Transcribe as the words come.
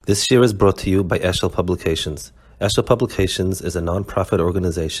This year is brought to you by Eshel Publications. Eshel Publications is a non-profit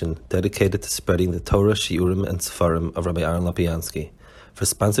organization dedicated to spreading the Torah, Shiurim, and Sefarim of Rabbi Aaron Lapiansky. For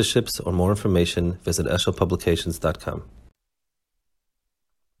sponsorships or more information, visit eshelpublications.com.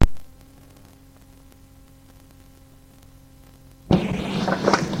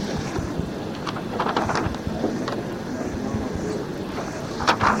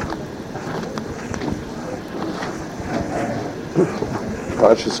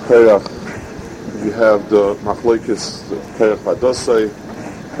 Parashas Korach, you have the Machlokes, the Korach Vadosai.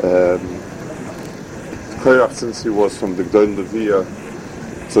 Korach, since he was from the Gdol Leviah,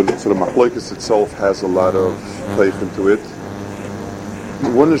 so the Machlokes itself has a lot of faith into it.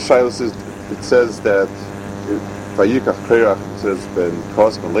 One of the shilas is, it says that Vayikach Korach, it says Ben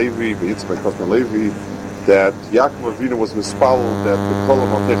Kosman Levi, Vayitzbai Kosman Levi, that Yaakov Avinu was mispal that the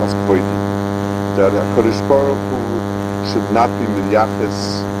Kolam Altechas Kvoidi, that HaKadosh Baruch Hu should not be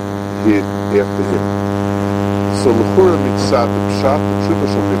Milyachis here after him. So L'chura Mitzad, the Pshat, the Tripa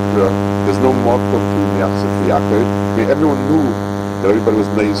Shal Mikra, there's no Mokum to Milyachis for Yaakov. I mean, everyone knew that everybody was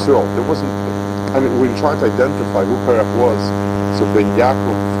Bnei Yisrael. There wasn't, I mean, when trying to identify who Korach was, so Ben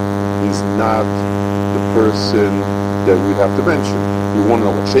Yaakov is not the person that we'd have to mention. You want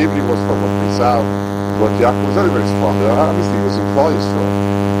to know what Shavli was from, what Pesach, but Yaakov was very, very strong. Obviously, he was in Klal Yisrael.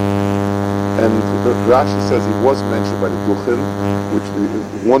 And Rashi says he was mentioned by the Duchen, which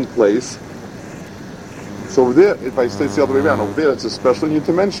is one place. So over there, if I say it's the other way around, over there it's a special, and you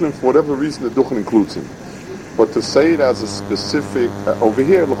to mention him for whatever reason the Duchen includes him. But to say it as a specific, over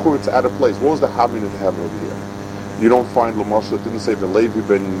here, L'chur, it's out of place. What was the Hamin of the heaven over here? You don't find L'Moshe, it didn't say Ben Levi,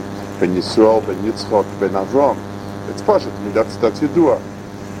 Ben Yisrael, Ben Yitzchak, Ben Avram. It's Pashat, I mean, that's Yedua.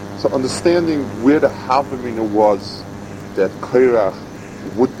 So understanding where the Havamina was that Korach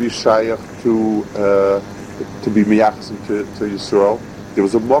would be shayach to be miyachsim to Yisrael. There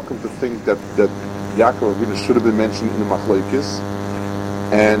was a mokum to think that Yaakov Avinu should have been mentioned in the Machlokes,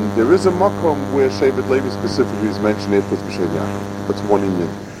 and there is a mokum where Shevet Levi specifically is mentioned. It was b'shem Yaakov. That's one inyan.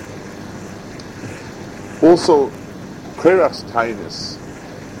 Also, Korach's tainus.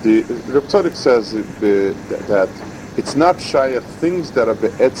 The Reb Tzadok says that it's not shayach things that are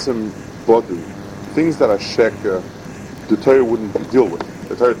be'etzem bodu, things that are sheker. The Torah wouldn't deal with it.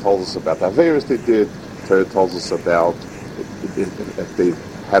 The Torah tells us about the Averis they did. The Torah tells us about if they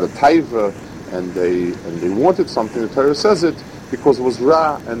had a taiva and they wanted something. The Torah says it because it was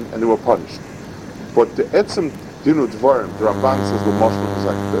ra and they were punished. But the etzem dinu dvarim, the Ramban says the Moshe was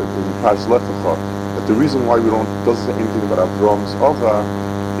like in Parsh Lechacha, that the reason why we doesn't say anything about Avram's ova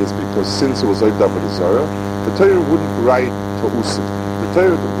is because since it was Oidav Zara, the Torah wouldn't write Ta'usim. The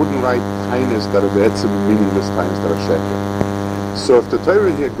Torah wouldn't write tainas that are etzem meaningless tainas that are sheker. So if the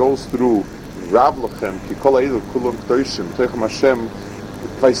Torah here goes through Rav Lachem, Ki Kol Eilu Kulum K'toishim, Teichem Hashem,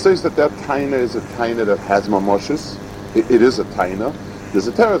 if I say that taina is a taina that has mamoshes, it is a taina, there's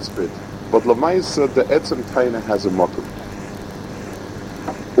a teretz bit. But Lamaisa, the etzem taina has a mokum.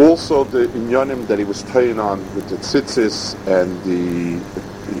 Also the inyanim that he was tying on with the tzitzis and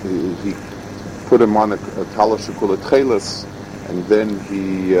he put him on a talash kula tchelis, and then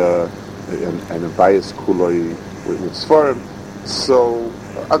he and a bias kuloi with Sfarim. So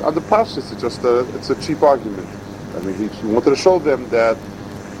on the Pashtus, it's a cheap argument. I mean, he wanted to show them that,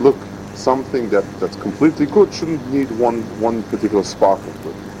 look, something that's completely good shouldn't need one particular spark of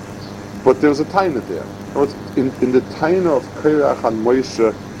good. But there's a taina there. In the taina of Korach and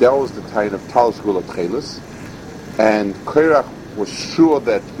Moshe, that was the taina of Tal Shgul Tchelis, and Korach was sure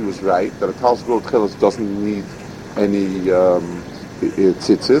that he was right, that a Tal Shgul Tchelis doesn't need any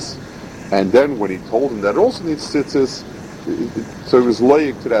tzitzis, and then when he told him that it also needs tzitzis, so he was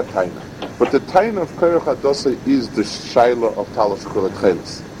loyal to that taina. But the taina of Korach Hadosai is the shaila of Tal Shgul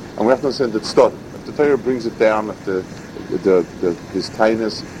Tchelis. And we have to understand that study. If the Torah brings it down, if his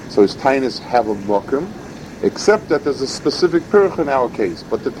tainas, so his tainas have a mokum, except that there's a specific peruch in our case.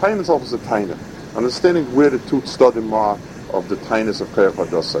 But the taina itself is a taina. Understanding where the two studim are of the tainas of Korach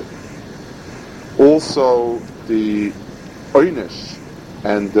Hadosai. Also, the oynish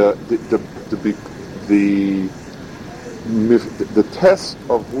and the test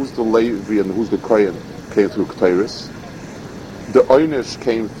of who's the Levi and who's the Kohen came through Ketores. The oynish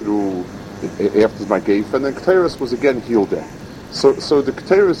came through after my Geif, and then Ketores was again healed there. So the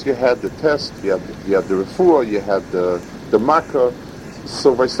Ketores, you had the test, you had the refuah, you had the makkah.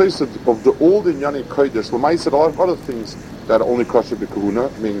 So by say of the old Inyani Kodesh, Lamai said a lot of other things that are only kosher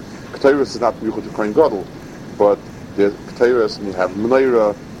b'kahuna. I mean, Ketores is not Yuchot to Kohen Gadol, but the Ketores, and you have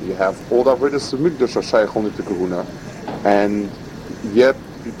Menorah, you have all the avodas of Mikdash are shaykh only to kahuna, and yet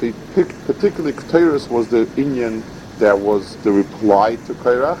they picked, particularly Ketores was the Inyan that was the reply to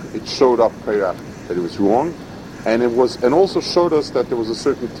Korach. It showed up Korach that it was wrong, and also showed us that there was a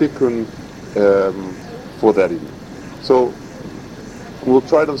certain tikkun for that even. So we'll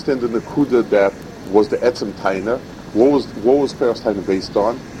try to understand the Nakuda that was the Etzem Taina. What was Korach's Taina based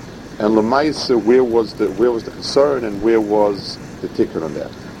on? And Lamaisa, where was the concern and where was the tikkun on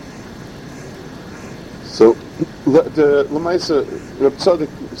that? So the Lamaisa, Reb Tzadok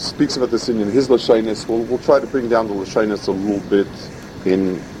speaks about this in his Lashonis. We'll try to bring down the Lashonis a little bit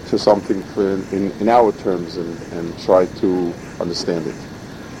to something in our terms and try to understand it.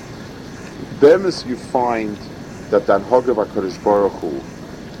 Bemis, you find that the Anhaga HaKadosh Baruch Hu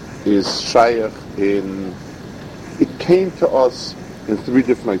is Shayach in. It came to us in three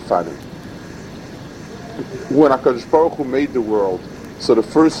different Eifanim. When HaKadosh Baruch Hu made the world, so the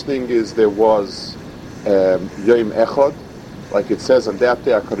first thing is there was Yom Echad, like it says on that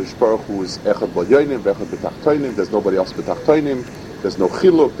day, HaKadosh Baruch Hu is Echad B'Yonim, Echad B'Tachtonim, there's nobody else B'Tachtonim, there's no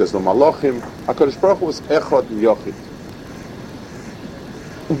Chiluk, there's no Malachim. HaKadosh Baruch Hu was Echad Yochid.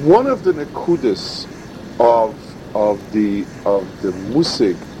 One of the Nekudas of the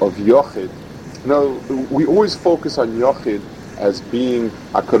Musig of Yochid, we always focus on Yochid as being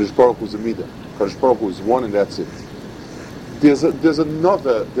HaKadosh Baruch Hu's a Midah. HaKadosh Baruch Hu is one and that's it. There's a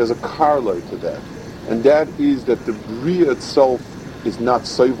corollary to that, and that is that the Bria itself is not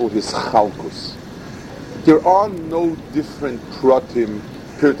Soivel his Chalkus. There are no different Pratim,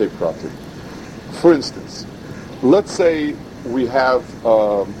 Pirtei Pratim. For instance, let's say we have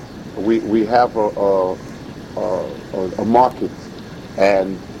a market,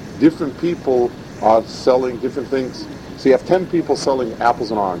 and different people are selling different things. So you have 10 people selling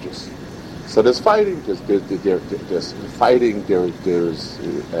apples and oranges. So there's fighting, there's fighting, there's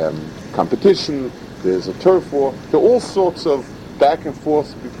competition, there's a turf war. There are all sorts of back and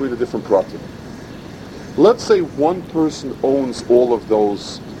forth between the different pratim. Let's say one person owns all of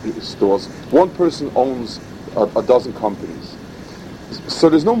those stores. One person owns a dozen companies. So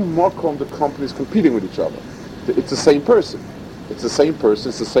there's no makom the companies competing with each other. It's the same person. It's the same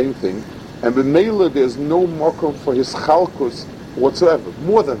thing. And b'meila, there's no makom for his chalkus whatsoever.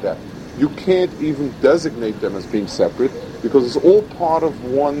 More than that, you can't even designate them as being separate because it's all part of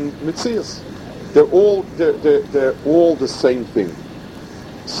one mitzias. They're all the same thing.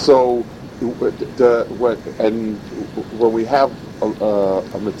 So when we have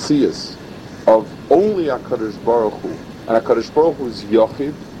a mitzias of only HaKadosh Baruch Hu, and HaKadosh Baruch Hu is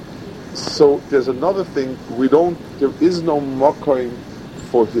Yochid, so there's another thing, there is no makom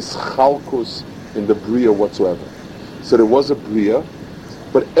for his chalkus in the Bria whatsoever. So there was a Bria,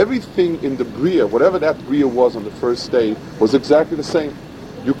 but everything in the Bria, whatever that Bria was on the first day, was exactly the same.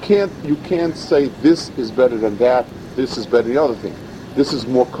 You can't say this is better than that, this is better than the other thing. This is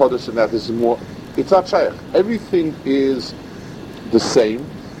more Kodesh than that, this is more... It's not Shaykh. Everything is the same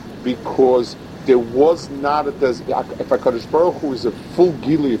because there was not if HaKadosh Baruch Hu is a full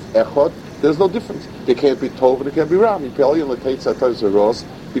Gili of Echad, there's no difference. There can't be Tov and there can't be Ram.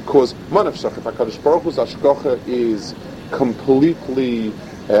 Because Manavshach, if HaKadosh Baruch Hu's Ashkocha is completely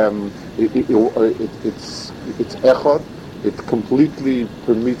it's Echad, it completely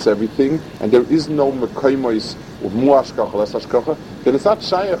permits everything, and there is no Mekoimos of more Ashkocha, less Ashkocha, then it's not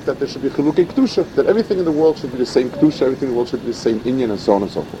Shaykh that there should be Chilukei Kedusha, that everything in the world should be the same Kedusha, everything in the world should be the same Inyan, and so on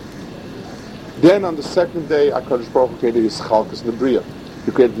and so forth. Then on the second day, HaKadosh Baruch Hu created his Chalkus in the Bria.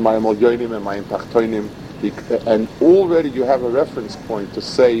 You created Mayim Al Yonim and Mayim Tachtonim, and already you have a reference point to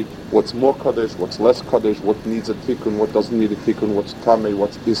say what's more Kodesh, what's less Kodesh, what needs a Tikkun, what doesn't need a Tikkun, what's Tameh,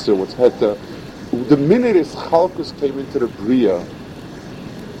 what's Isser, what's Heta. The minute his Chalkus came into the Bria,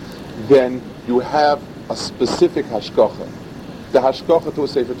 then you have a specific Hashkocha. The Hashkocha to a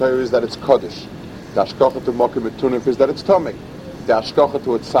Sefer Torah is that it's Kodesh. The Hashkocha to Mokim Etunif is that it's Tameh. The Hashkocha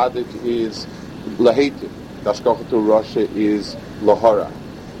to a Tzaddik is Lahetiv. The Hashkocha to Rasha is Lahara.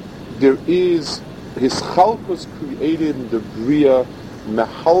 There is his Chalkus created in the Bria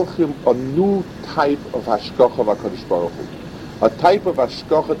Mehalchim a new type of Hashkocha of HaKadosh Baruch Hu. A type of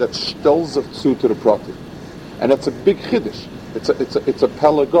Hashkocha that stells of Tzu to the Pratim. And that's a big Chiddush. It's a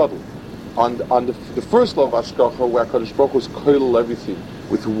Pella Gadol. On the first law of Hashkocha, where HaKadosh Baruch Hu is koilel everything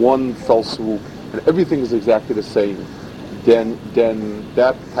with one fell swoop, and everything is exactly the same, then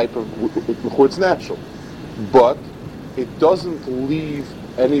that type of, it's natural. But it doesn't leave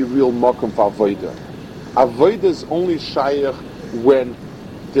any real makom for avodah. Avodah is only shayach when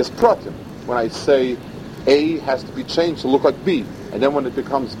there's pratim. When I say A has to be changed to look like B, and then when it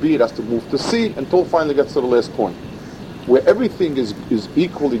becomes B, it has to move to C until it finally gets to the last point. Where everything is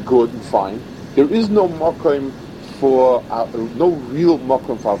equally good and fine, there is no makom for no real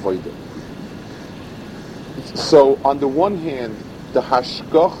makom for avodah. So on the one hand, the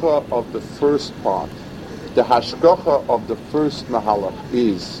hashgacha of the first part, the hashgacha of the first mahalach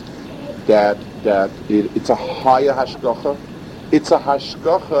is that it's a higher hashgacha. It's a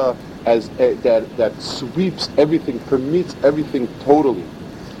hashgacha that sweeps everything, permeates everything totally,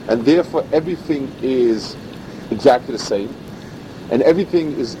 and therefore everything is exactly the same, and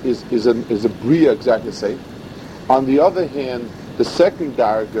everything is a bria exactly the same. On the other hand, the second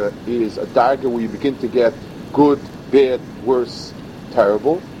darga is a darga where you begin to get good, bad, worse,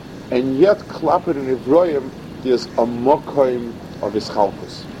 terrible, and yet klapper in Ivroyim there's a mokim of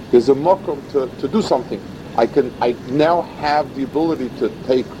ischalkus. There's a mokum to do something. I now have the ability to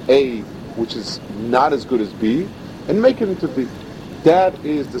take A, which is not as good as B, and make it into B. That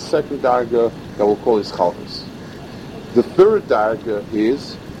is the second darga that we'll call ischalkus. The third darga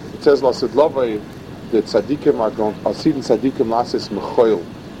is, it says Lasid Lavai, that tzaddikim are going, Asid and tzaddikim lasis mechoil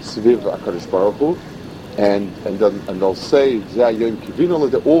sviv HaKadosh Baruch Hu, and they'll say Zeh Yom Kivinu,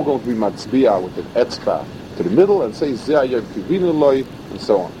 they're all going to be matzbiah with an etzbah to the middle and say Zeh Yom Kivinu Loi, and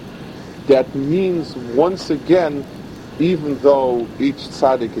so on. That means once again, even though each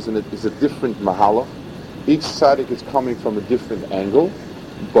tzaddik is a different mahalach, each tzaddik is coming from a different angle,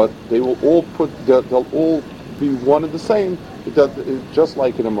 but they will all they'll all be one and the same. Just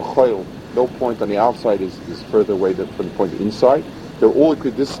like in a mechoil, no point on the outside is further away than from the point inside. They're all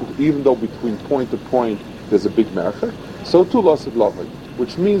equidistant, even though between point to point there's a big merchek. So too Lasid Lavai,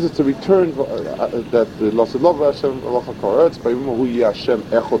 which means it's a return that the Lasid Lavai Hashem Alocha Koretz B'Yimu Hu Hashem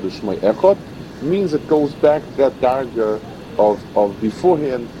Echad U'Shmei Echad means it goes back to that darga of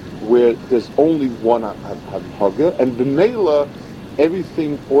beforehand where there's only one Haga, and B'Meila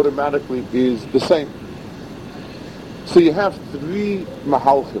everything automatically is the same. So you have three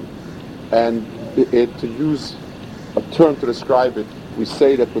mahalchim, and to use a term to describe it, we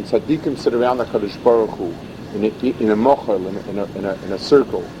say that when tzaddikim sit around HaKadosh Baruch Hu in a mochel, in a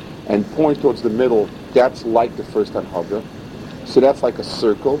circle, and point towards the middle, that's like the first anhaga. So that's like a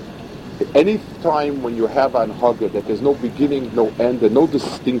circle. Any time when you have anhaga that there's no beginning, no end, and no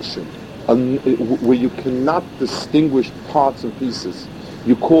distinction, where you cannot distinguish parts and pieces,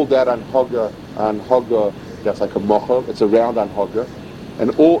 you call that anhaga that's like a mochel. It's a round anhaga, and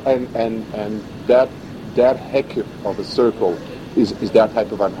that hekif of a circle is that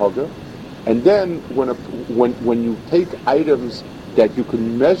type of anhaga. And then when you take items that you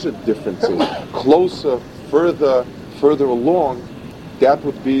can measure differences closer, further along, that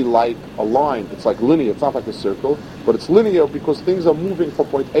would be like a line. It's like linear. It's not like a circle, but it's linear because things are moving from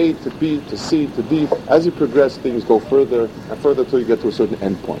point A to B to C to D. As you progress, things go further and further until you get to a certain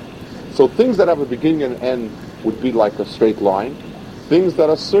end point. So things that have a beginning and end would be like a straight line. Things that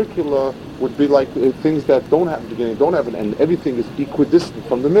are circular would be like things that don't have a beginning, don't have an end. Everything is equidistant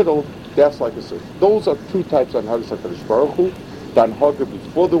from the middle. That's like a circle. Those are two types of Anhagas HaKadosh Baruch Hu. The Anhaga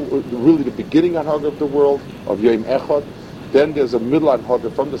before really the beginning Anhaga of the world, of Yom Echad. Then there's a middle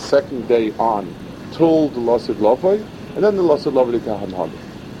Anhaga from the second day on till the Lasid Lavai, and then the Lasid Lavai to Anhaga.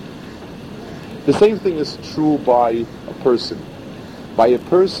 The same thing is true by a person. By a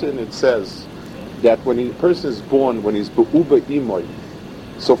person, it says that when a person is born, when he's be'uba imoy.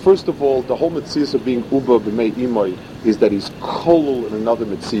 So first of all, the whole mitzias of being uba b'mei imoy is that he's kolul in another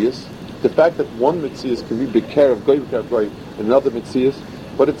mitzias. The fact that one mitzias can be b'kerev goy in another mitzias,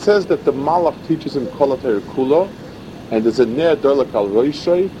 but it says that the malach teaches him kolater kula, and there's a ner dolak al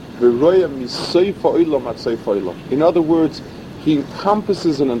roishay v'roya misayfa olam at sayfa olam. In other words, he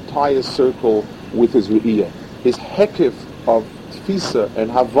encompasses an entire circle with his re'iyah. His hekif of tfisa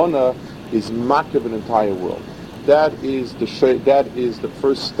and havana is makiv an entire world. That is the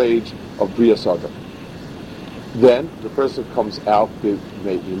first stage of Bria Saga. Then the person comes out with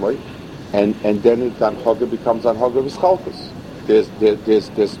Mei Imoy, and then the Anhaga becomes Anhaga V'Schalkus. There's he's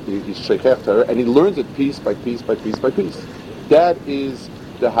Sheikhech Torah, and he learns it piece by piece by piece by piece. That is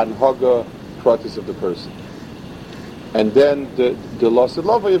the Anhaga practice of the person. And then the Lasid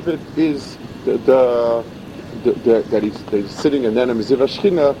Lavai of it is that he's sitting and then a Miziv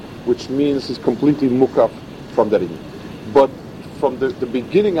Shechina, which means he's completely mukaf from that in. But from the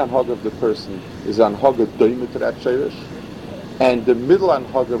beginning anhaga of the person is anhaga doimit rat sheirish, and the middle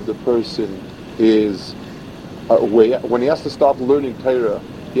anhaga of the person is when he has to start learning Torah,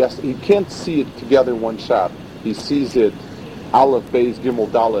 he can't see it together in one shot. He sees it aleph, beis, gimel,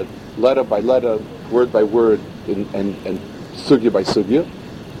 dalet, letter by letter, word by word, and sugya by sugya.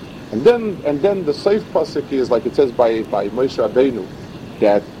 And then the safe pasuk is like it says by Moshe Rabbeinu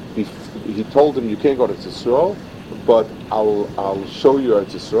that he told him you can't go to Yisrael, but I'll show you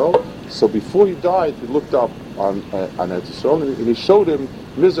Eretz Yisrael. So before he died, he looked up on Eretz Yisrael and he showed him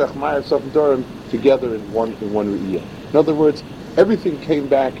Mizrach Ma'av Safim Dorim together in one re'iyah. In other words, everything came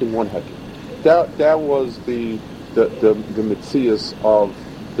back in one heter. That was the mitzias of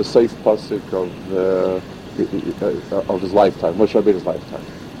the safe pasuk of his lifetime, Moshe Rabbeinu's lifetime.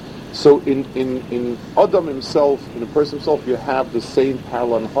 So in Adam himself, in a person himself, you have the same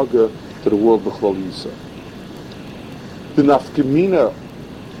parallel haga to the world b'chlal yisa. The nafgemina,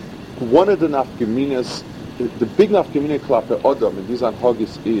 one of the nafgeminas, the big nafgemina klape Adam in these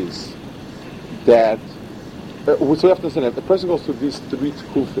anhagis is that. So we have to understand that if the person goes through these three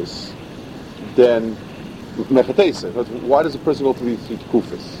tkufis, then mechatesa. Why does a person go through these three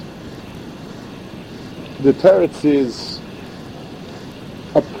tkufis? The teretz is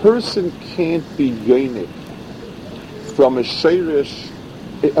a person can't be yonik from a sheirish.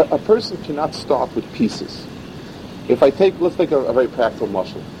 A person cannot start with pieces. If I take, let's take a very practical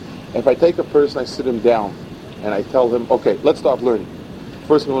mashal. If I take a person, I sit him down, and I tell him, okay, let's start learning.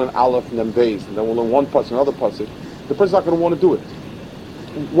 First we'll learn Aleph and then Beis, and then we'll learn one pasuk, another pasuk. The person's not going to want to do it.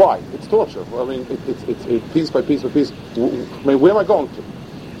 Why? It's torture. I mean, it's piece by piece by piece. I mean, where am I going to?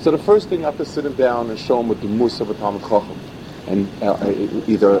 So the first thing I have to sit him down and show him with the mus of a Talmud Chacham, and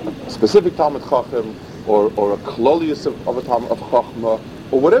either a specific Talmud Chacham or a klolius of a Talmud of Chachma,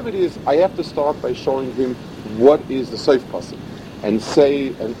 or whatever it is. I have to start by showing him what is the safe pasuk, and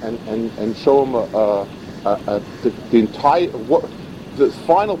say and show him the entire what. The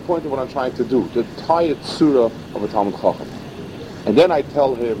final point of what I'm trying to do, the entire surah of a Talmud Chacham. And then I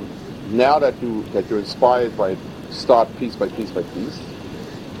tell him, now that you're inspired by it, start piece by piece by piece.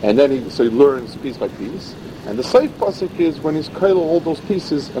 And then he learns piece by piece. And the safe pasuk is when he's kailu all those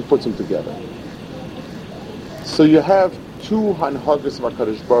pieces and puts them together. So you have two hanhagas of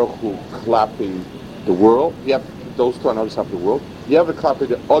HaKadosh Baruch Hu clapping the world. You have those two hanhagas of the world. You have the clapping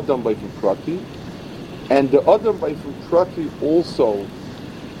the Adam by Prati. And the Adam by Prati also,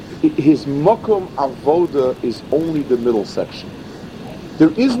 his Makom Avoda is only the middle section.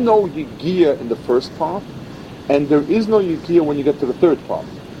 There is no Yigiyah in the first part, and there is no Yigiyah when you get to the third part.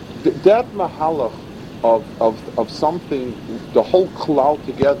 That Mahalach of something, the whole Klal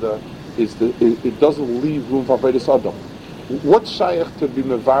together, it doesn't leave room for Avodas Adam. What's shaykh to be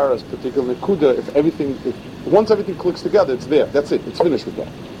Mevaras, particularly Nekuda, if once everything clicks together, it's there. That's it. It's finished with that.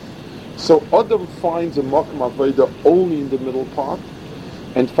 So Adam finds a Makom Avodah only in the middle part,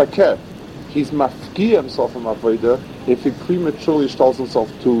 and Fakir, he's mafkia himself from Avodah if he prematurely installs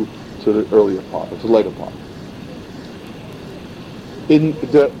himself to the earlier part, or to the later part. In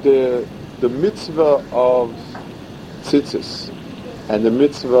the mitzvah of tzitzis and the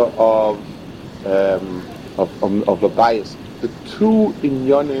mitzvah of a bias, the two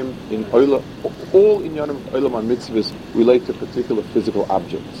inyanim in Olam, all inyanim of Olam and mitzvahs relate to particular physical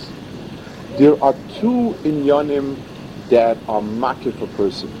objects. There are two inyanim that are makif a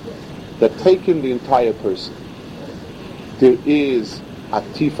person, that take in the entire person. There is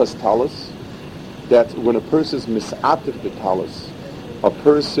atifas talis, that when a person is misatif b'talis, a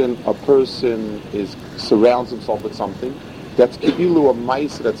person surrounds himself with something, that's ki'ilu a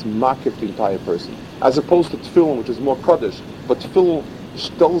mice that's makif the entire person. As opposed to tefillin, which is more kaddish, but tefillin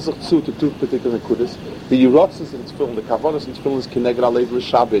stel sich zu to two particular nekudas. The yiratzis in tefillin, the kavanas in tefillin is kineged alev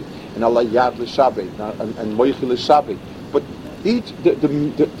l'shabed, and ala yad l'shabed, and moichi l'shabed. But each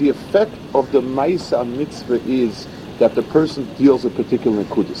the effect of the ma'isa mitzvah is that the person deals with particular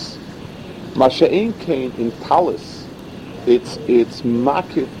nekudas. Masha'en kain in talis, it's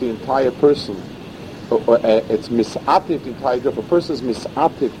makif the entire person. It's misatif the entire group. A person's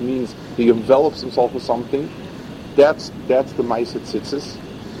misatif means he envelops himself with something. That's the ma'isa tzitzis,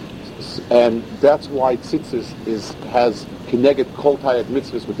 and that's why tzitzis has kineged kol tayat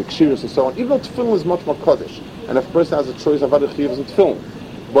mitzvahs with the kshiras and so on. Even though tefillin is much more kaddish, and if a person has a choice of other chiyuvs in tefillin,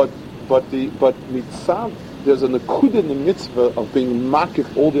 but mitzvah, there's a nekuda in the mitzvah of being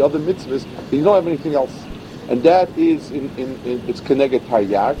makif all the other mitzvahs. You don't have anything else, and that is in it's kineged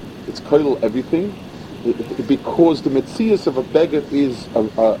taryag. It's koil everything. Because the metzias of a beggar is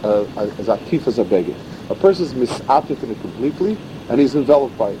atif as a beggar. A person is misatif in it completely, and he's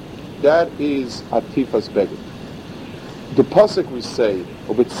enveloped by it. That is atif as beggar. The pasuk we say,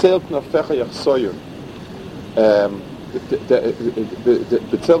 "Ubetzel knafecha yachsoyon." The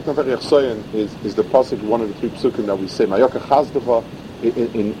betzel knafecha yachsoyon is the pasuk, one of the three psukim that we say. Mayoka chazdava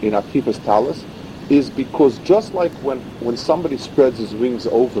in atif as talis is because just like when somebody spreads his wings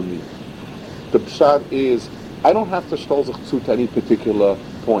over me. The pshat is, I don't have to shtel zich zu to any particular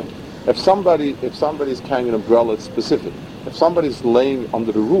point. If somebody's carrying an umbrella, it's specific. If somebody's laying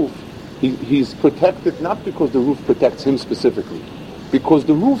under the roof, he's protected not because the roof protects him specifically, because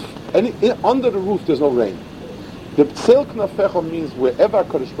the roof, under the roof there's no rain. The Tzel Knafecha means wherever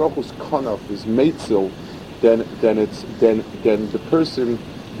Kadosh Baruch Hu's Kanaf is Meitzil, then the person,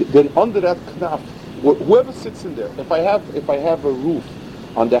 then under that Knaf, whoever sits in there, if I have a roof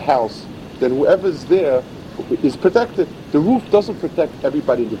on the house, then whoever's there is protected. The roof doesn't protect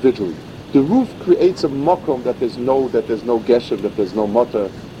everybody individually. The roof creates a makom that there's no geshem, that there's no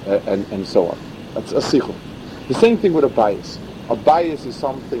mutter, and so on. That's a sichum. The same thing with a bias. A bias is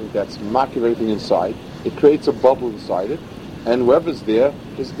something that's making everything inside. It creates a bubble inside it, and whoever's there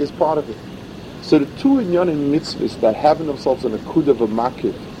is part of it. So the two inyanim mitzvahs that have in themselves an akud of a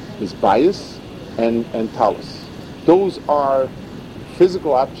makif is bias and talus. Those are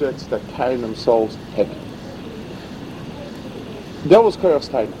physical objects that carry in themselves heavy. That was Korach's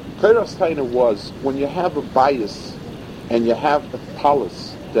taina. Korach's taina was when you have a bias and you have a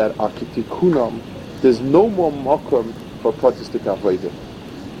talus that are kitikunam, there's no more makom for pratistik avodah.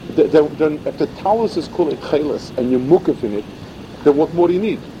 Then if the talus is called chelas and you mukaf in it, then what more do you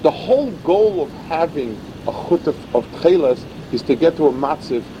need? The whole goal of having a chut of chelas is to get to a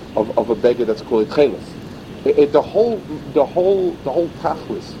matziv of a beggar that's called chelas. The whole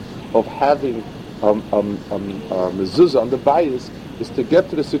tachlis of having mezuzah on the bias is to get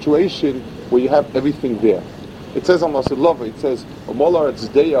to the situation where you have everything there. It says on Lasilova, it says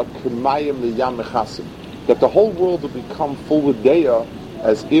that the whole world will become full with deya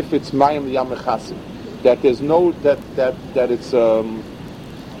as if it's mayim liyam mechasim. That there's no that it's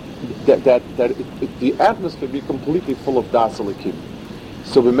the atmosphere be completely full of das alikim.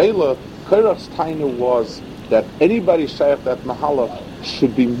 So b'meila Korach's taina was that anybody shayach that mahalach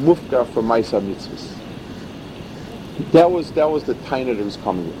should be mufkar for ma'isa mitzvahs. That was the taina that he was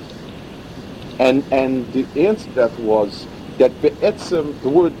coming with, and the answer to that was that be'etzem the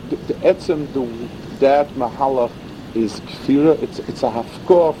word that mahalach is kfira. It's a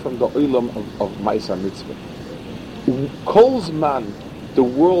hafkor from the olam of ma'isa mitzvah. Kol zman the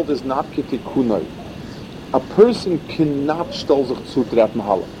world is not kitikunai. A person cannot shtel zich zu to that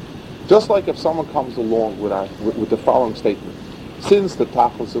mahalach. Just like if someone comes along with the following statement, since the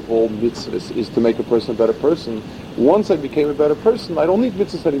tachlis of all mitzvahs is to make a person a better person, once I became a better person, I don't need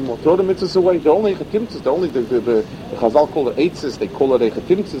mitzvahs anymore. Throw the mitzvahs away. They're only echetimtzes. They're only the Chazal call it eitzes. They call it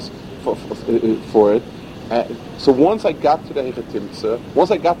echetimtzes for it. So once I got to the echetimtzeh, once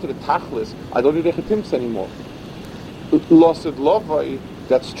I got to the tachlis, I don't need echetimtzeh anymore. Losid lovai,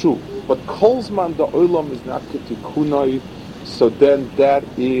 that's true. But kolzman the olam is not ketikunai, so then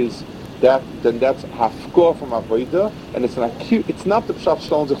that's hafkor from avodah, and it's it's not the pshat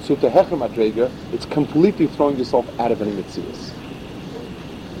shtoln zich zu tehechem adrega, it's completely throwing yourself out of any mitzvahs.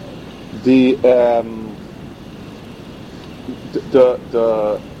 The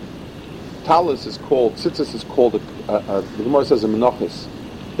talus is called, tzitzis is called, the Gemara says in Menachos,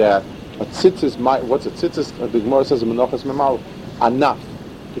 that a tzitzis, what's a tzitzis? The Gemara says in Menachos memal, anaf.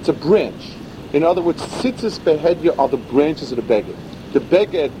 It's a branch. In other words, tzitzis behedya are the branches of the beged. The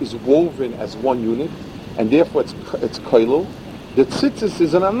beged is woven as one unit, and therefore it's koilul. The tzitzis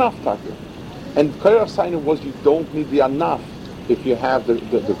is an anaf taka. And Korach's taina was you don't need the anaf if you have the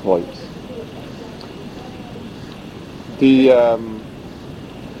koils.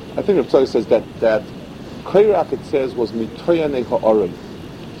 I think Rav Tzai says that Korach, it says, was mitoyanei ha'orim.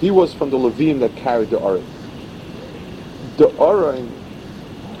 He was from the Levim that carried the orim. The orim,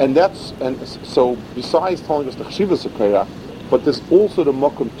 and so besides telling us the chshivas of Korach, but there's also the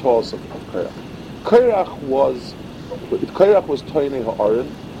mokum tos of Korach. Korach was toyanei ha'orim.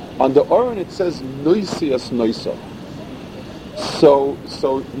 On the orim it says noisias noisav. So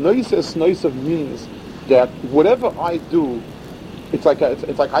noisias noisav means that whatever I do, it's like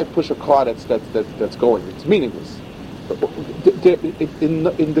I push a car that's going. It's meaningless.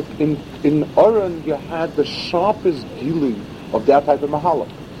 In Aron, you had the sharpest gili of that type of mahalach.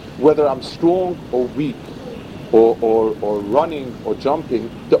 Whether I'm strong or weak, or running or jumping,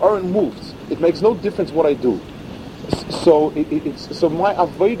 the Aron moves. It makes no difference what I do. So my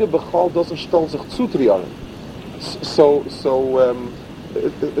avodah b'chal doesn't shtel zich zu to the Aron. So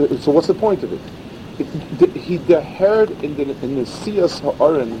what's the point of it? He deheard in the Siyas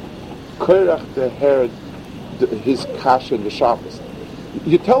Ha'aron, Korach deheard his kasha in the sharpest.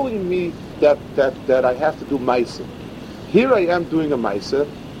 You're telling me that I have to do Maisa. Here I am doing a Maisa,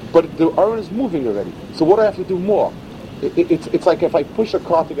 but the Aron is moving already. So what do I have to do more? It's like if I push a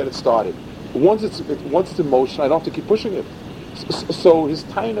car to get it started. Once it's in motion, I don't have to keep pushing it. So his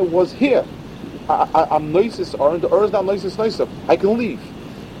taina was here. I'm noises Aron. The Aron is not noises noisav. I can leave.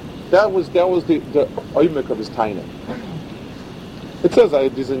 That was the oimek of his taina. It says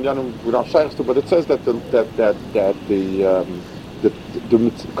these in Yanim without shaykhs to, but it says that the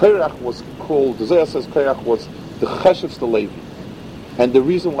Korach was called. The Zohar says Korach was the cheshiv's the Levi. And the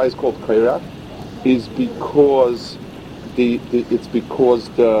reason why it's called Korach is because the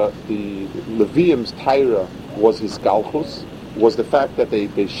Levium's Taira was his galchus, was the fact that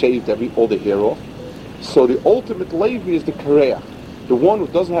they shaved all the hair off. So the ultimate Levi is the Korach. The one who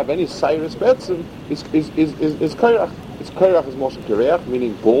doesn't have any Cyrus Betzim is Korach. It's Korach is Moshe Korach,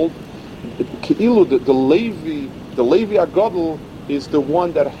 meaning bald. Keilu, the Levi Agadol is the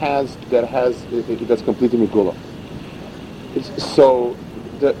one that's completely Megullah. So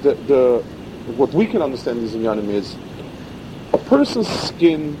what we can understand in Zinyanim is a person's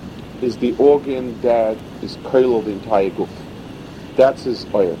skin is the organ that is koilel the entire goof. That's his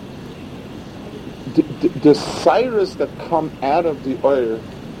oil. The cyrus that come out of the oil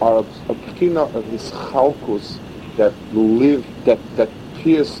are a pchina of his chalkus that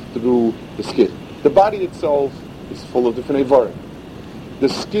pierce through the skin. The body itself is full of different ivarim. The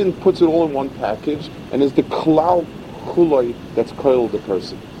skin puts it all in one package and is the klal chuloi that's koilel the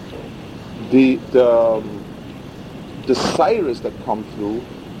person. The cyrus that come through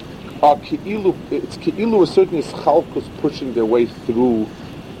are keilu. It's keilu a certain chalkus pushing their way through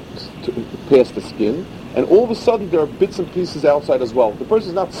past the skin, and all of a sudden there are bits and pieces outside as well. The person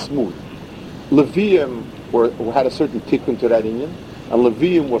is not smooth. Levium had a certain tikkun to that Indian, and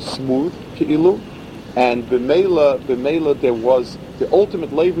Levium was smooth keilu, and b'meila there was the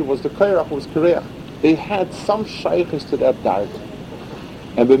ultimate Levi was the Korach was Korach. They had some shaykhs to that dark,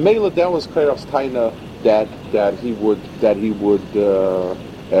 and b'meila that was Korach's taina that he would.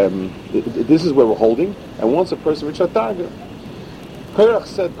 This is where we're holding, and once a person reached that target, Korach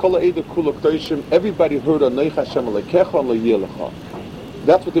said, everybody heard Anoich Hashem Alekecha Le'yelecha.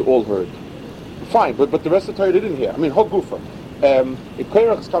 That's what they all heard. Fine, but the rest of the Torah they didn't hear. I mean, Hogufa. If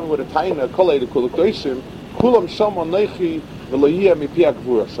Korach is coming with a taina, Kol Eid Kulokdoshim, Kulam Sham Anoichi Ve'Loyia Mipi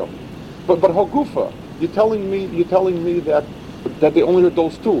Agvura Sham. But Hogufa, you're telling me that they only heard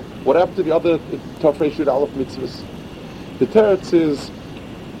those two. What happened to the other Tafrei Shud Aleph mitzvahs? The teretz is,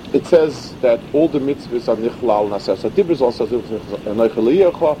 it says that all the mitzvahs are nichlal naseh. So Tibur is also anoich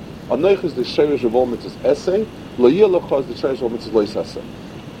le'yecha. Anoich is the sheirish of all mitzvahs essay. Le'yelecha is the sheirish of all mitzvahs loisaseh.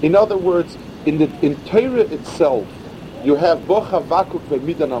 In other words, in Torah itself, you have bo chavakuk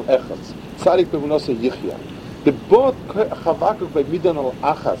ve'midan al echas. Tzadik b'munaseh yichya. The bo chavakuk ve'midan al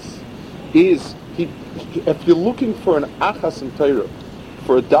achas is if you're looking for an achas in Torah,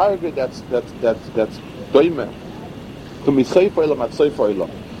 for a darga that's doimeh to misayf oilam at sayf oilam,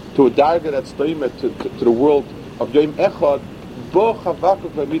 to a darga that's doimeh to the world of Yom Echad, bo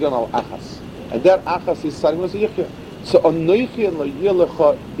chavakuk ve'midan al achas, and that achas is tzadik b'munaseh yichya. So anoichi and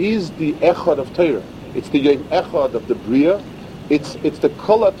lo'yelecha is the echad of Torah. It's the Yom Echad of the Bria. It's the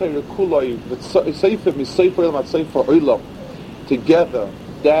Kol HaTorah Kuloi, the Sefer Misayfer Olam at Sefer Olam together.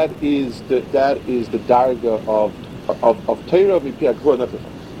 That is the darga of Torah Mipi Agvur Nefesh.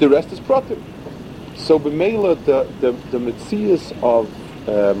 The rest is pratim. So b'meila the mitzias of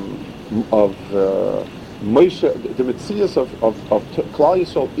Moshe, the mitzias of Klal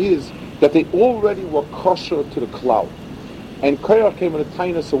Yisrael is that they already were kosher to the Klal. And Korach came in a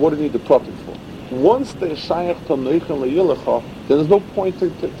taina, so what do you need the pratim for? Once they're shayach to Noichen Le'yelecha, then there's no point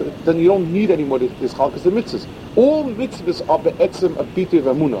then you don't need anymore this chalkas the mitzvahs. All mitzvahs are be'etzem a biti of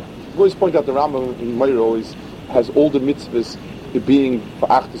amunah. We always point out the Rambam in Meir always has all the mitzvahs being for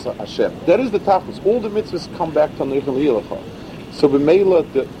Achdus Hashem. That is the tachlis. All the mitzvahs come back to Noichen Le'yelecha. So b'meila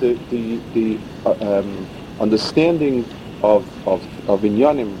the understanding of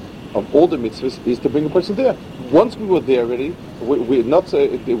inyanim of all the mitzvahs is to bring a person there. Once we were there already, we're not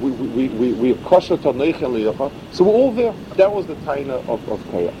we kosher to Noichen Le'yelecha, so we're all there. That was the taina of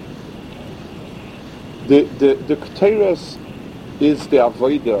Korach. The Ketores is the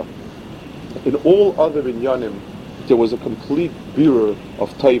avodah. In all other inyanim, there was a complete birur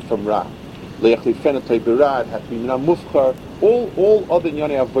of Tay from Ra. Le'achlifen Tay Birad had to be Mina Mufchar. All other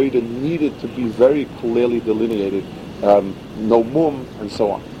inyanim avodah needed to be very clearly delineated, no mum and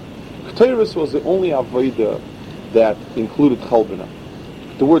so on. Ketores was the only avodah that included chalbina.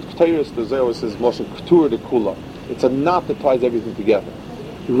 The word Ketores, the Zohar says Moshe Ketur de Kula. It's a knot that ties everything together.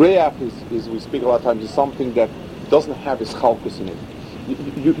 Reach is we speak a lot of times, is something that doesn't have his chalkus in it.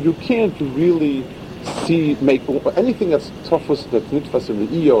 You can't really make anything that's toughest, that's nitfas in the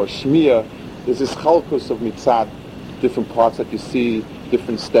iyo or shmiya. There's this chalkus of mitzad, different parts that you see,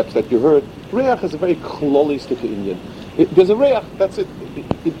 different steps that you heard. Reach is a very klolistic Indian. There's a reach, that's it.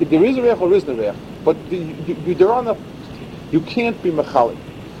 There is a reach or isn't a reach, but you can't be mechalik.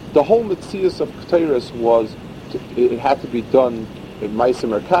 The whole mitzias of Ketores was it had to be done in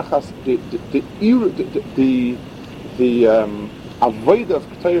Maisim or Kachas. avodah of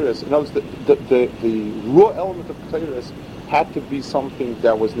Ketores, in other words, the raw element of Ketores had to be something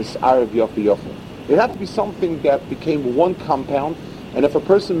that was nis'ar of Yofi Yofi. It had to be something that became one compound, and if a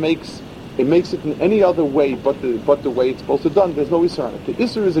person makes it in any other way but the way it's supposed to be done, there's no Isser on it. The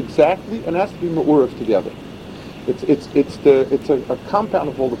Isser is exactly, and it has to be Me'urav together. It's a compound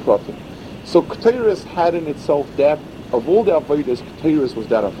of all the Pratim. So Ketores had in itself that, of all the Avodas, Ketores was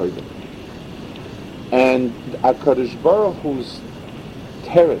that Avodah. And HaKadosh Baruch Hu's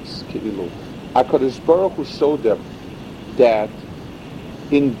teretz, Ki'ilu, HaKadosh Baruch Hu showed them that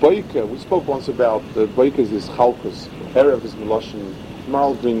in Boika, we spoke once about the Boika is Chalkus, Erev is Meloshin,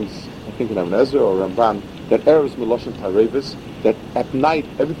 Marl brings, I think in Ibn Ezra or Ramban, that Erev is Meloshin Tarevis, that at night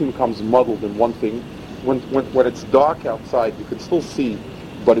everything becomes muddled in one thing. When it's dark outside, you can still see,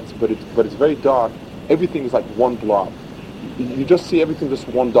 but it's very dark. Everything is like one blob. You just see everything just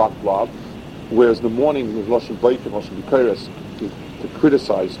one dark blob. Whereas in the morning, there's Lashon Boika, Lashon Bikeres, to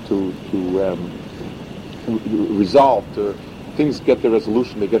criticize, to resolve, things get their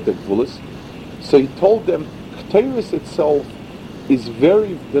resolution, they get their gvulas. So he told them, Ketores itself is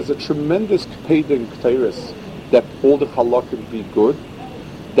there's a tremendous kpeda in Ketores, that all the halakim be good,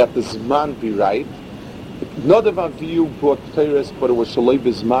 that the zman be right. Not of Aviyu brought Ketores, but it was shalei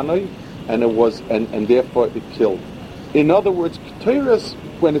bizmanoi, and therefore it killed. In other words, Ketores,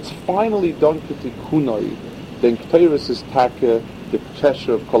 when it's finally done k'tikunoi, then Ketores is taka, the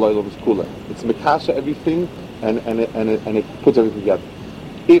pressure of kol ha'olam kula. It's mekasha everything, and it puts everything together.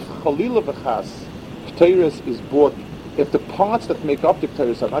 If Chalila v'chas, Ketores is brought, if the parts that make up the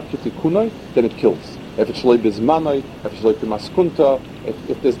Ketores are not k'tikunoi, then it kills. If it's shalei bizmanoi, if it's shalei b'maskunta,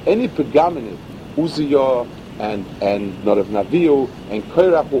 if there's any pegam in it, Uziyah and Nadav Naviu and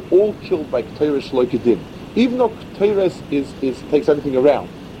Korach were all killed by Ketores shaloi kedin. Even though Ketores is takes everything around.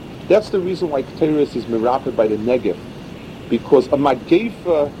 That's the reason why Ketores is miraped by the Negev. Because a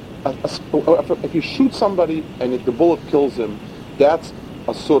Mageifa, if you shoot somebody and if the bullet kills him, that's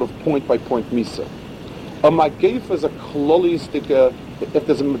a sort of point-by-point Misa. A Mageifa is a klolistic, if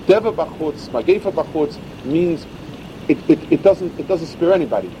there's a Medeva Bachutz, Mageifa Bachutz means it doesn't spare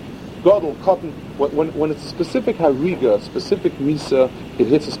anybody. Godel, cotton, when it's a specific hariga, a specific Misa, it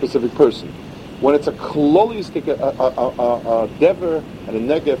hits a specific person. When it's a klolistic, a dever and a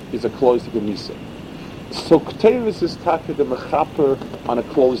negev is a klolistic misa. So Ketores is taka the mechaper on a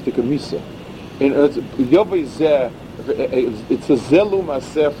klolistic misa. And it's a zelum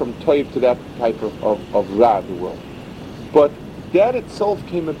aser from toiv to that type of ra in the world. But that itself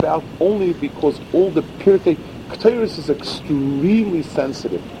came about only because all the pirkei, Ketores is extremely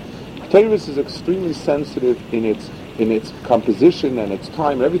sensitive. Ketores is extremely sensitive in its composition and its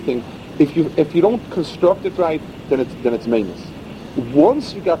time and everything. If you don't construct it right, then it's mainus.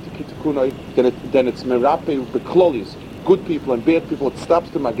 Once you got to kitikunai, then it's merape beklolis, good people and bad people. It stops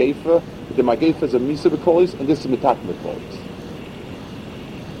the mageifa. The mageifa is a misa beklolis, and this is mitak beklolis.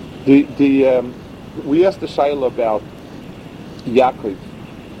 We asked the Shaila about Yaakov.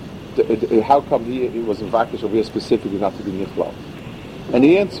 How come he was in Vakish over here specifically not to be Nichlal? And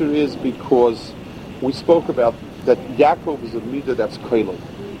the answer is because we spoke about that Yaakov is a midah that's koilel.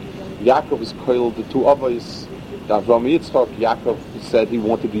 Yaakov is koilel. The two avos, Avraham Yitzchak, Yaakov said he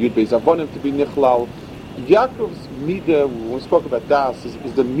wanted the Yud Beis Avonim to be Nichlal. Yaakov's midah, when we spoke about Das,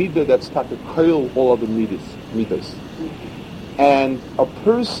 is the midah that's taka koil all other midas. And a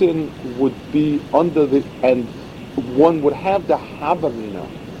person would be under and one would have the habamina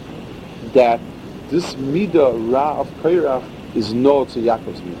that this midah ra of Korach is no to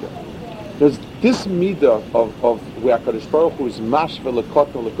Yaakov's midah. There's this midah of where HaKadosh Baruch Hu is mashve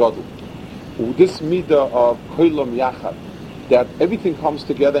lekoto legodl. This midah of koilom yachad, that everything comes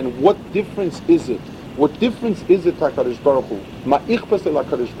together. And what difference is it? What difference is it to HaKadosh Baruch Hu? Ma'ichpas el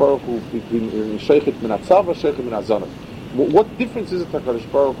HaKadosh Baruch Hu between sheichit min hatzav sheichit min hazanav. What difference is it to HaKadosh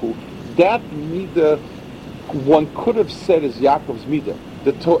Baruch Hu? That midah, one could have said, is Yaakov's midah.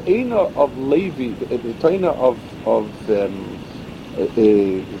 The to'ena of Levi, the to'ena of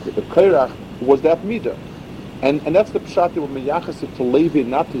Korach was that midah, and that's the pshat that when meyachas to Levi,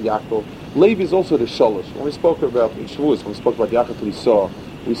 not to Yaakov. Levi is also the sholosh. When we spoke about in Shavuos, when we spoke about Yaakov to Esau,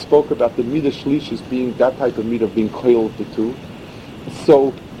 we spoke about the midah shlishis being that type of midah, being koil the two.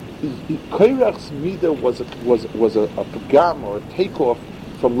 So Korach's midah was a pagam or a takeoff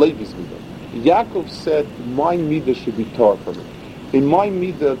from Levi's midah. Yaakov said, my midah should be taught from it. In my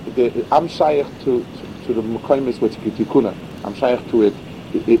midah, I'm shaykh to the Mekaymis with Tikuna. I'm shaykh to it.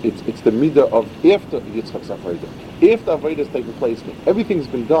 It's the midah of after Yitzchak's Avodah. After Avodah has taken place, everything's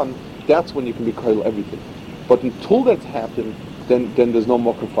been done, that's when you can be koil everything. But until that's happened, then there's no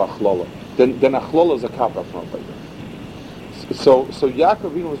more for achlala. Then achlala is a kappa from Avodah. So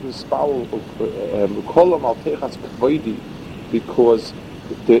Yaakov Avinu was mispal kolam al techas kvoidi, because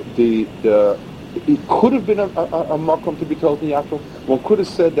the it could have been a makom to be told in Yaakov. One could have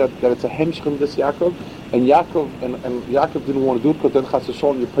said that it's a hemshchem this Yaakov, and Yaakov didn't want to do it because then chas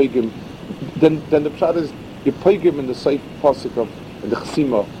v'sholom you pagim. Then the pshat is you pagim in the safe pasuk of in the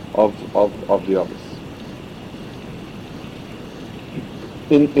chesima of the others.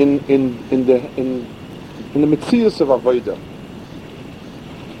 In the metzius of avodah,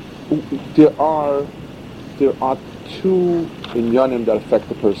 there are two inyanim that affect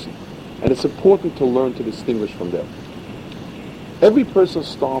the person, and it's important to learn to distinguish from them. Every person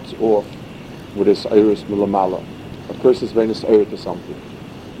starts off with his iris milamala. A person is very nisayir to something.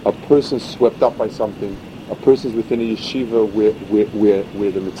 A person is swept up by something. A person is within a yeshiva where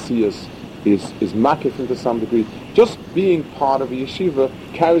the metzius is makif to some degree. Just being part of a yeshiva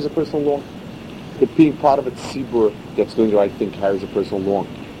carries a person along. But being part of a tzibur that's doing the right thing carries a person along.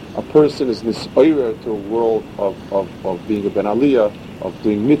 A person is nisayir to a world of being a ben aliyah, of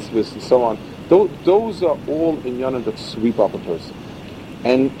doing mitzvahs and so on. Those are all inyanim that sweep up a person.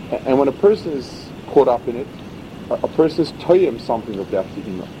 And when a person is caught up in it, a person is toyim something of that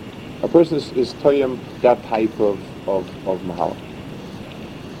tigima. A person is toyim that type of mahala.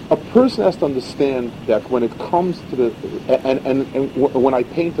 A person has to understand that when it comes to the and when I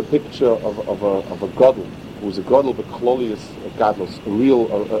paint a picture of a gadol who's a gadol but klolius gadlos,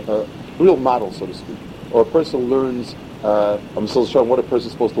 a real model, so to speak, or a person learns I'm still showing what a person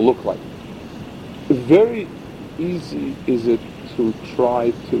is supposed to look like. Very easy is it to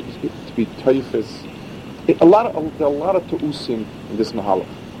try to be taifis. There are a lot of tu'usim in this mahala.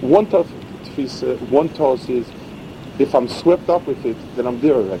 One toss is, if I'm swept up with it, then I'm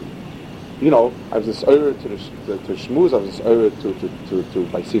there already. You know, I was this error to shmuz, I was this error to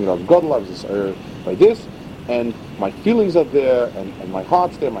by seeing it on Gadol, I was this error by this, and my feelings are there, and my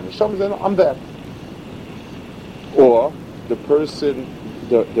heart's there, my neshama is there, I'm there. Or the person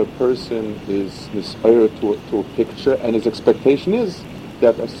is this error to a picture, and his expectation is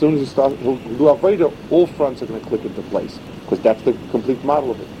that as soon as he'll do avodah, all fronts are going to click into place, because that's the complete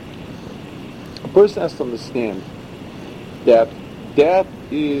model of it. A person has to understand that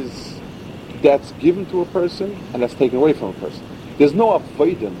that's given to a person and that's taken away from a person. There's no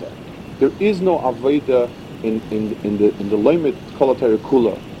avodah in that. There is no avodah in the limit kolatari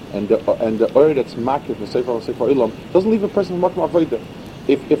kula, and the oil that's makif and sefer ilam doesn't leave a person from makom avodah.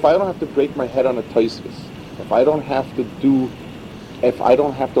 If I don't have to break my head on a taisvis, if I don't have to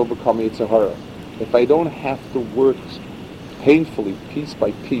overcome Yetzer Hara, if I don't have to work painfully, piece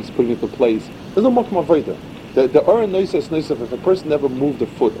by piece, putting it into place, there's no makom avodah. The Aron Noisas Noisaf, if a person never moved a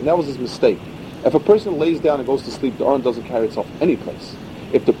foot, and that was his mistake. If a person lays down and goes to sleep, the Aron doesn't carry itself any place.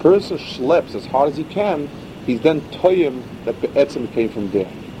 If the person schleps as hard as he can, he's then toyim that be'etzim came from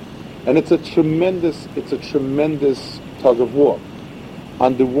there. And it's a tremendous tug of war.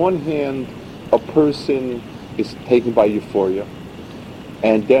 On the one hand, a person is taken by euphoria,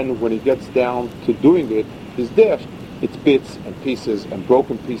 and then when he gets down to doing it, he's there. It's bits and pieces and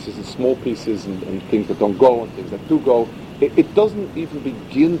broken pieces and small pieces and things that don't go and things that do go. It doesn't even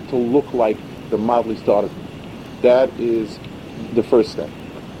begin to look like the model he started. That is the first step.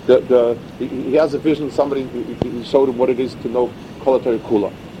 He has a vision, somebody he showed him what it is to know kolatari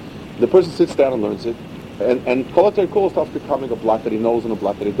kula. The person sits down and learns it, and kolatari kula starts becoming a blot that he knows and a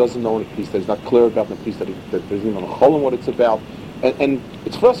blot that he doesn't know, and a piece that he's not clear about, and a piece that there's even a chol in what it's about. And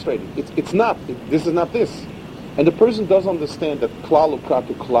it's frustrating. It's not. This is not this. And the person does understand that klal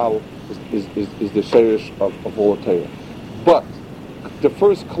u'pratu klal is the sherish of all the Torah. But the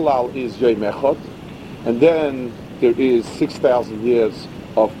first klal is yom echad, and then there is 6,000 years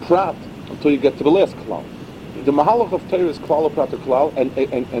of prat until you get to the last klal. The mahalach of Torah is klal u'pratu klal,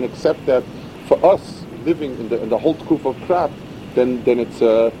 and except that for us living in the whole tkuf of prat, then it's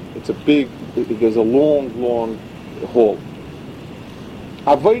a big, there's a long haul.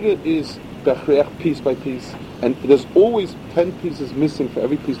 Avodah is bechreach, piece by piece. And there's always 10 pieces missing for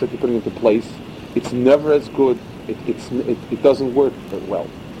every piece that you're putting into place. It's never as good. It doesn't work very well.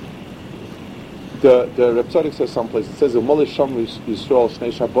 The Reb Tzadok says someplace, it says, "Umol Yisham Yisrael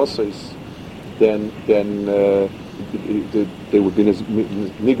Shnei Shabbosos," then they would be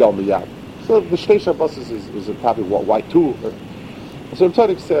nigal miyad. So the Shnei Shabbosos is a topic. Why two? So Reb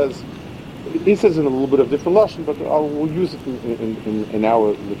Tzadok says, he says in a little bit of different lashon, but we'll use it in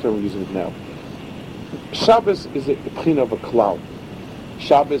the term we're using it now. Shabbos is a pchina of a klal.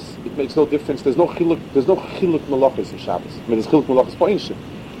 Shabbos, it makes no difference. There's no chiluk melachos in Shabbos. I mean, there's chiluk melachos poinshim,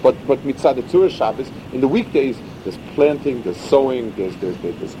 but mitzad the Tzura Shabbos, in the weekdays, there's planting, there's sowing, there's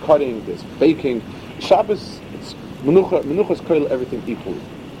cutting, there's baking. Shabbos, Menucha is koil everything equally.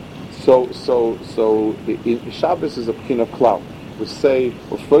 So in Shabbos is a p'chin of Klal. We say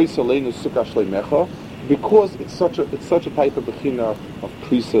because it's such a type of bechina of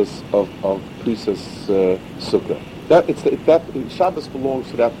priestess sukkah. That Shabbos belongs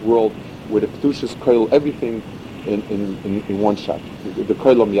to that world where the kedushas koil everything in one shot. The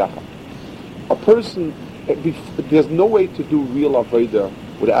koilam yacha. A person, there's no way to do real avodah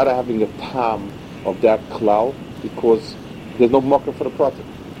without having a tam of that klal, because there's no makkah for the pratik.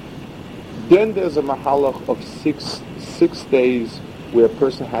 Then there's a mahalach of six days where a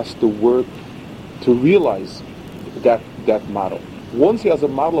person has to work to realize that model. Once he has a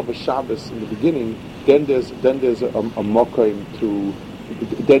model of a Shabbos in the beginning, then there's a makom to.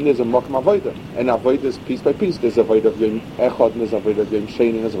 Then there's a makom avodah, and avodah is piece by piece. There's avodah of yom echad, and there's avodah of yom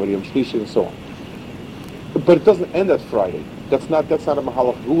sheni, and there's avodah of yom shlishi, and so on. But it doesn't end at Friday. That's not a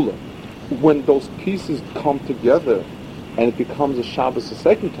mahalach gula. When those pieces come together, and it becomes a Shabbos a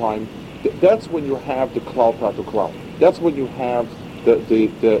second time, that's when you have the klal pratu klal. That's when you have the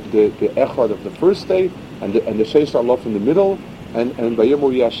echad of the first day, and the sheish alof in the middle, and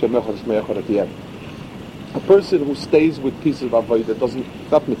bayamu yashem echad shmei echad at the end. A person who stays with pieces of avodah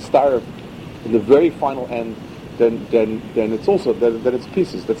not mitzdaref in the very final end, then it's also then it's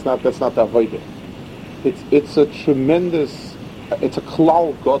pieces. That's not the avodah. It's a tremendous, it's a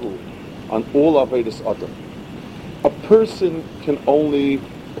klal gadol on all avodas adam. A person can only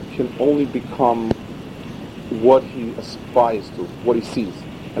become what he aspires to, what he sees.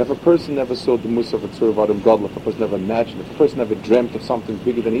 And if a person never saw the Musaf at Surah Adam Gadol, if a person never imagined, if a person never dreamt of something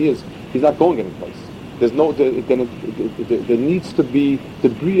bigger than he is, he's not going anyplace. There needs to be, the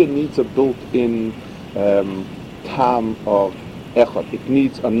Bria needs a built-in tam of echad. It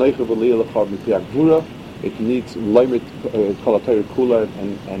needs a neicha v'leil echad mipiak vura. It needs loimit kolatayr kula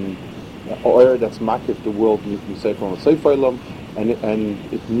and oil that's makif the world you say from a seifaylam, and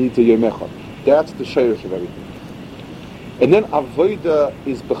it needs a yom echad. That's the shayrish of everything. And then avodah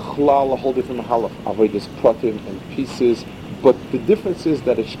is bechlal, a whole different mahalach. Avodah is pratim and pieces, but the difference is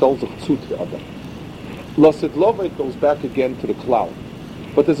that it shtol zich zu to the other. Lasid Loveit goes back again to the Klal,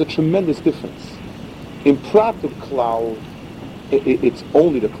 but there's a tremendous difference. In Prat of Klal, it's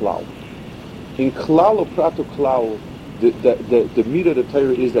only the Klal. In Klal or Prat of Klal, the meat of the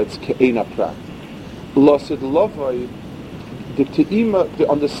Torah is that it's Ke'ena Prat. Lasid Loveit, the Te'ima, the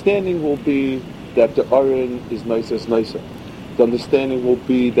understanding will be that the Aron is nicer. The understanding will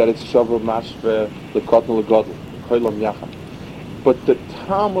be that it's Shavu Mashve, the Kotn L'Godl, Koilam Yacham. But the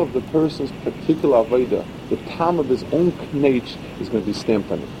tam of the person's particular avodah, the tam of his own knech is going to be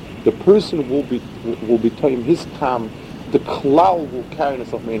stamped on it. The person will be telling his tam, the klal will carry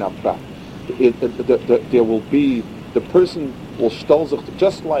himself main prat. There will be, the person will stelzach,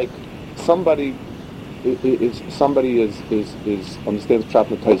 just like somebody is understands prat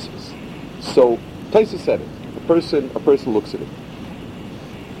and taisis. So Taisis said it. A person looks at it.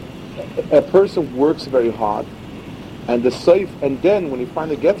 A person works very hard. And the seif, and then when he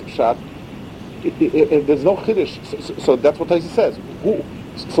finally gets pshat, there's no chiddush. So that's what Taisa says.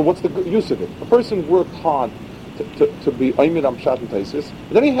 So what's the use of it? A person worked hard to be oimid on pshat and Taisis,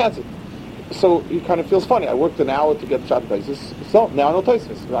 and then he has it. So he kind of feels funny. I worked an hour to get pshat and Taisis, so now I know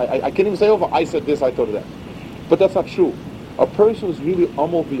Taisis. I can't even say over, I said this, I thought of that. But that's not true. A person who's really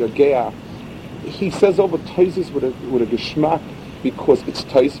amol v'yagea, he says over Taisis with a geschmack because it's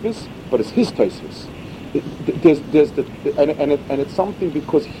Taisvis, but it's his Taisvis. It's something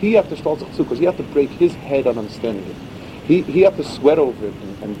because he has to start because he has to break his head on understanding it. He has to sweat over it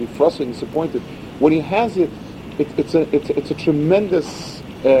and be frustrated and disappointed. When he has it, it's a tremendous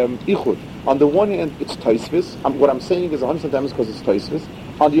ichud. On the one hand, it's taisvis. What I'm saying is 100% damage because it's taisvis.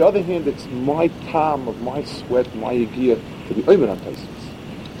 On the other hand, it's my time of my sweat, my yigiyah to be oimer on taisvis.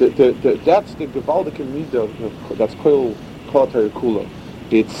 That's the gewaldige midah that's koil kolatayr kula.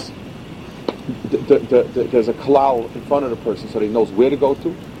 It's there's a klal in front of the person so that he knows where to go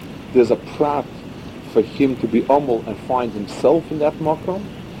to. There's a prat for him to be humble and find himself in that makom.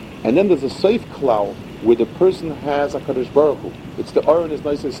 And then there's a safe klal where the person has a Kadosh Baruch Hu. It's the Aron is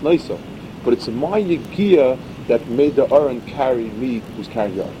nicer, but it's my yigiyah that made the Aron carry me who's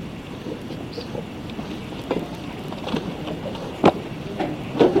carrying the Aron.